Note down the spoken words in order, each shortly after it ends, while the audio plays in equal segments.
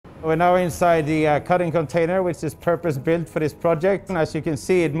We're now inside the cutting container, which is purpose-built for this project. And as you can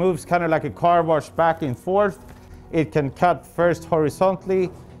see, it moves kind of like a car wash back and forth. It can cut first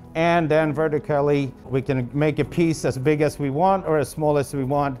horizontally and then vertically. We can make a piece as big as we want or as small as we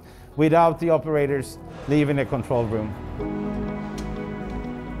want without the operators leaving the control room.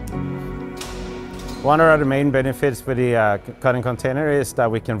 One of the main benefits with the cutting container is that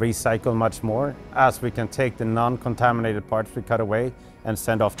we can recycle much more, as we can take the non-contaminated parts we cut away and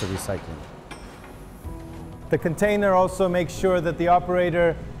send off to recycling. The container also makes sure that the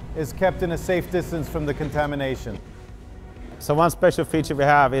operator is kept in a safe distance from the contamination. So one special feature we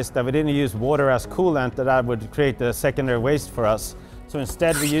have is that we didn't use water as coolant, that would create a secondary waste for us. So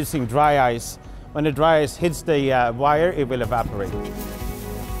instead we're using dry ice. When the dry ice hits the wire, it will evaporate.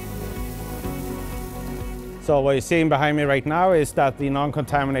 So what you're seeing behind me right now is that the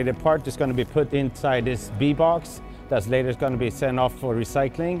non-contaminated part is going to be put inside this B box that's later going to be sent off for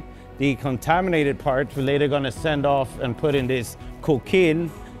recycling. The contaminated part we're later going to send off and put in this coquille,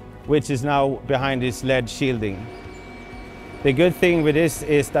 which is now behind this lead shielding. The good thing with this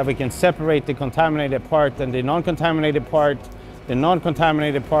is that we can separate the contaminated part and the non-contaminated part. The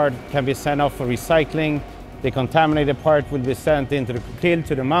non-contaminated part can be sent off for recycling. The contaminated part will be sent into the coquille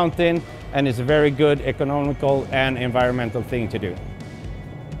to the mountain, and it's a very good economical and environmental thing to do.